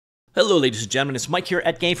Hello ladies and gentlemen, it's Mike here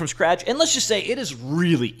at Gamefromscratch, and let's just say it is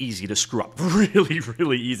really easy to screw up.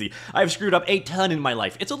 Really easy. I've screwed up a ton in my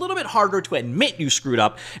life. It's a little bit harder to admit you screwed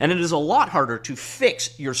up, and it is a lot harder to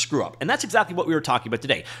fix your screw up. And that's exactly what we were talking about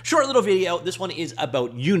today. Short little video, this one is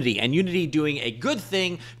about Unity, and Unity doing a good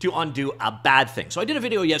thing to undo a bad thing. So I did a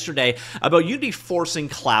video yesterday about Unity forcing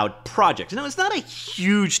cloud projects. Now it's not a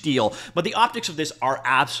huge deal, but the optics of this are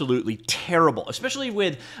absolutely terrible, especially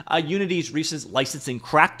with Unity's recent licensing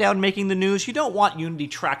crackdown making the news. You don't want Unity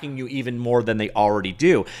tracking you even more than they already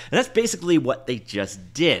do. And that's basically what they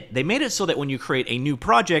just did. They made it so that when you create a new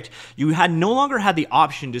project, you no longer had the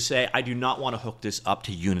option to say, I do not want to hook this up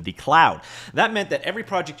to Unity Cloud. That meant that every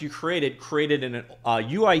project you created an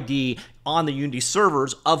UID on the Unity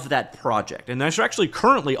servers of that project. And there's actually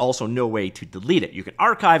currently also no way to delete it. You can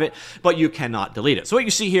archive it, but you cannot delete it. So what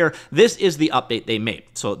you see here, this is the update they made.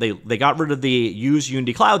 So they got rid of the use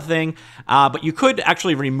Unity Cloud thing, but you could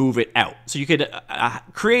actually remove it out. So you could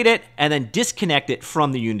create it and then disconnect it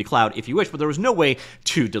from the Unity Cloud if you wish, but there was no way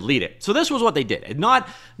to delete it. So this was what they did. Not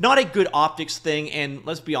a good optics thing, and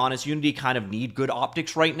let's be honest, Unity kind of need good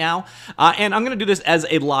optics right now. And I'm going to do this as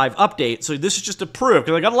a live update. So this is just to prove,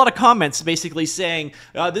 because I got a lot of comments basically saying,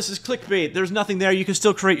 this is clickbait, there's nothing there, you can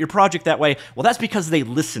still create your project that way. Well, that's because they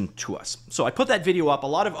listened to us. So I put that video up. A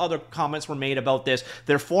lot of other comments were made about this.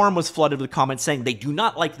 Their forum was flooded with comments saying they do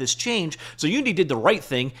not like this change. So Unity did the right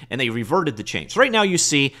thing and they reverted the change. So right now you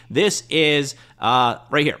see this is right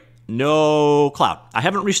here. No cloud. I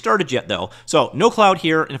haven't restarted yet though. So no cloud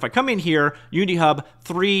here. And if I come in here, Unity Hub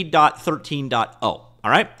 3.13.0. All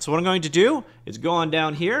right. So what I'm going to do is go on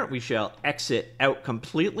down here. We shall exit out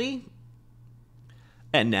completely.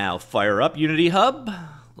 And now fire up Unity Hub,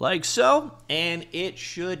 like so, and it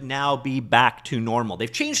should now be back to normal.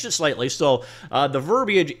 They've changed it slightly, so the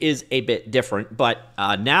verbiage is a bit different, but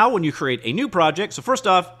now when you create a new project, so first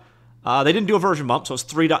off, they didn't do a version bump, so it's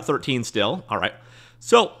 3.13 still. All right,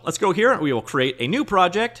 so let's go here. We will create a new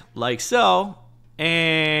project, like so, and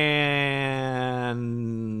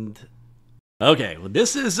okay, well,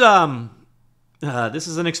 this is an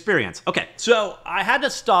experience. Okay, so I had to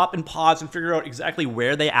stop and pause and figure out exactly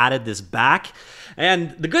where they added this back.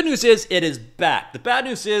 And the good news is it is back. The bad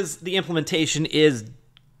news is the implementation is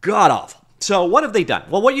god-awful. So what have they done?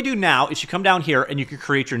 Well, what you do now is you come down here and you can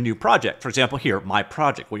create your new project. For example, here, my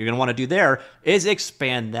project. What you're going to want to do there is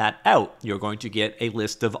expand that out. You're going to get a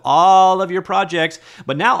list of all of your projects,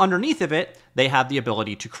 but now underneath of it, they have the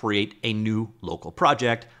ability to create a new local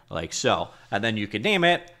project like so. And then you can name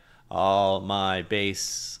it all my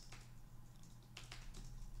base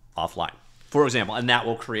offline, for example, and that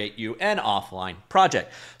will create you an offline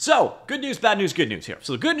project. So good news, bad news, good news here.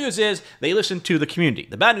 So the good news is they listened to the community.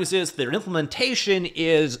 The bad news is their implementation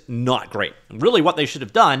is not great. Really what they should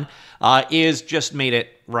have done is just made it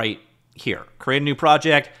right here. Create a new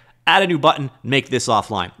project, add a new button, make this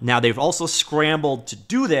offline. Now, they've also scrambled to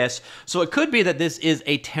do this, so it could be that this is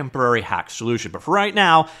a temporary hack solution. But for right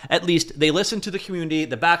now, at least they listened to the community,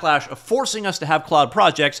 the backlash of forcing us to have cloud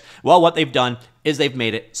projects. Well, what they've done is they've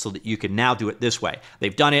made it so that you can now do it this way.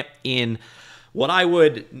 They've done it in what I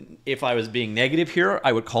would, if I was being negative here,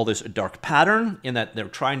 I would call this a dark pattern, in that they're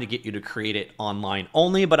trying to get you to create it online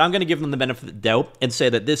only, but I'm going to give them the benefit of the doubt and say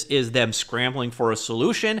that this is them scrambling for a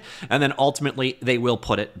solution, and then ultimately they will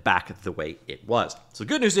put it back the way it was. So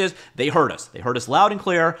good news is they heard us. They heard us loud and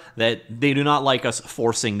clear that they do not like us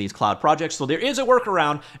forcing these cloud projects. So there is a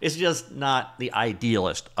workaround. It's just not the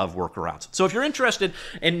idealist of workarounds. So if you're interested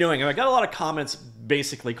in knowing, I got a lot of comments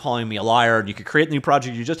basically calling me a liar, and you could create a new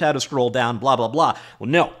project, you just had to scroll down, blah, blah, blah. Well,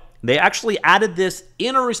 no. They actually added this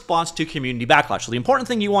in a response to community backlash. So the important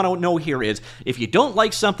thing you want to know here is if you don't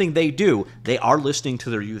like something they do, they are listening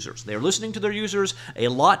to their users. They're listening to their users a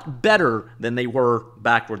lot better than they were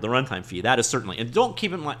back with the runtime fee. That is certainly. And don't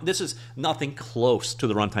keep in mind, this is nothing close to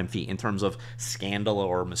the runtime fee in terms of scandal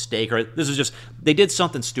or mistake. Or this is just, they did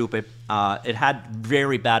something stupid. It had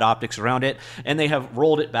very bad optics around it, and they have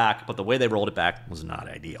rolled it back, but the way they rolled it back was not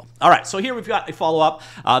ideal. All right, so here we've got a follow-up.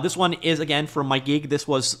 This one is, again, from my gig. This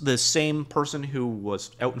was the same person who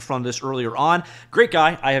was out in front of this earlier on. Great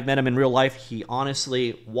guy. I have met him in real life. He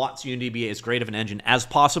honestly wants Unity to be as great of an engine as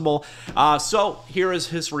possible. So here is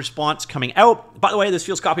his response coming out. By the way, this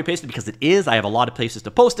feels copy-pasted because it is. I have a lot of places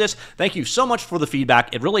to post this. Thank you so much for the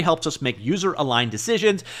feedback. It really helps us make user-aligned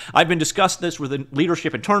decisions. I've been discussing this with the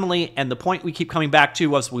leadership internally, and the point we keep coming back to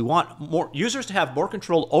was we want more users to have more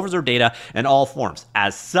control over their data in all forms.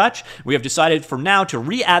 As such, we have decided for now to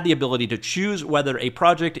re-add the ability to choose whether a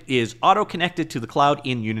project is auto-connected to the cloud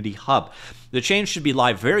in Unity Hub. The change should be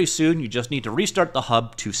live very soon. You just need to restart the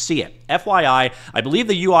hub to see it. FYI, I believe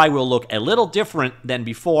the UI will look a little different than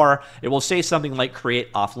before. It will say something like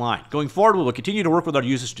create offline. Going forward, we will continue to work with our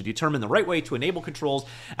users to determine the right way to enable controls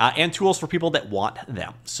and tools for people that want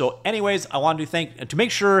them. So anyways, I wanted to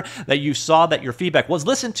make sure that you saw that your feedback was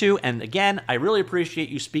listened to. And again, I really appreciate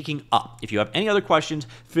you speaking up. If you have any other questions,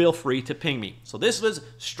 feel free to ping me. So this was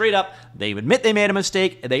straight up, they admit they made a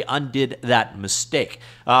mistake, and they undid that mistake.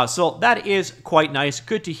 So that is quite nice.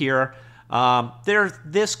 Good to hear. There's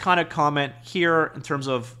this kind of comment here in terms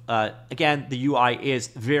of, again, the UI is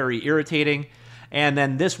very irritating. And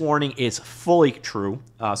then this warning is fully true.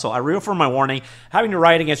 So I reaffirm my warning. Having to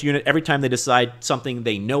riot against unit every time they decide something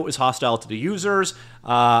they know is hostile to the users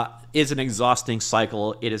is an exhausting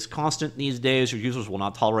cycle. It is constant these days. Your users will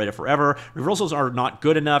not tolerate it forever. Reversals are not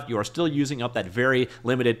good enough. You are still using up that very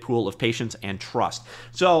limited pool of patience and trust.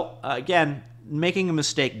 So again, making a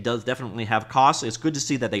mistake does definitely have costs. It's good to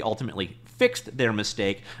see that they ultimately fixed their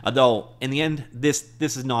mistake, though in the end, this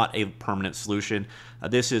is not a permanent solution.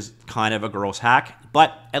 This is kind of a gross hack,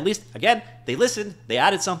 but at least, again, they listened, they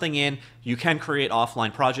added something in. You can create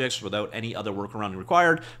offline projects without any other workaround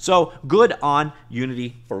required. So good on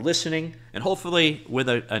Unity for listening, and hopefully with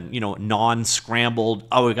a non-scrambled,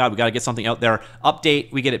 oh my God, we got to get something out there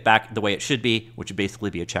update, we get it back the way it should be, which would basically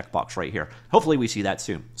be a checkbox right here. Hopefully we see that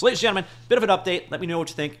soon. So ladies and gentlemen, bit of an update. Let me know what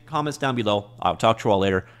you think. Comments down below. I'll talk to you all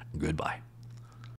later. Goodbye.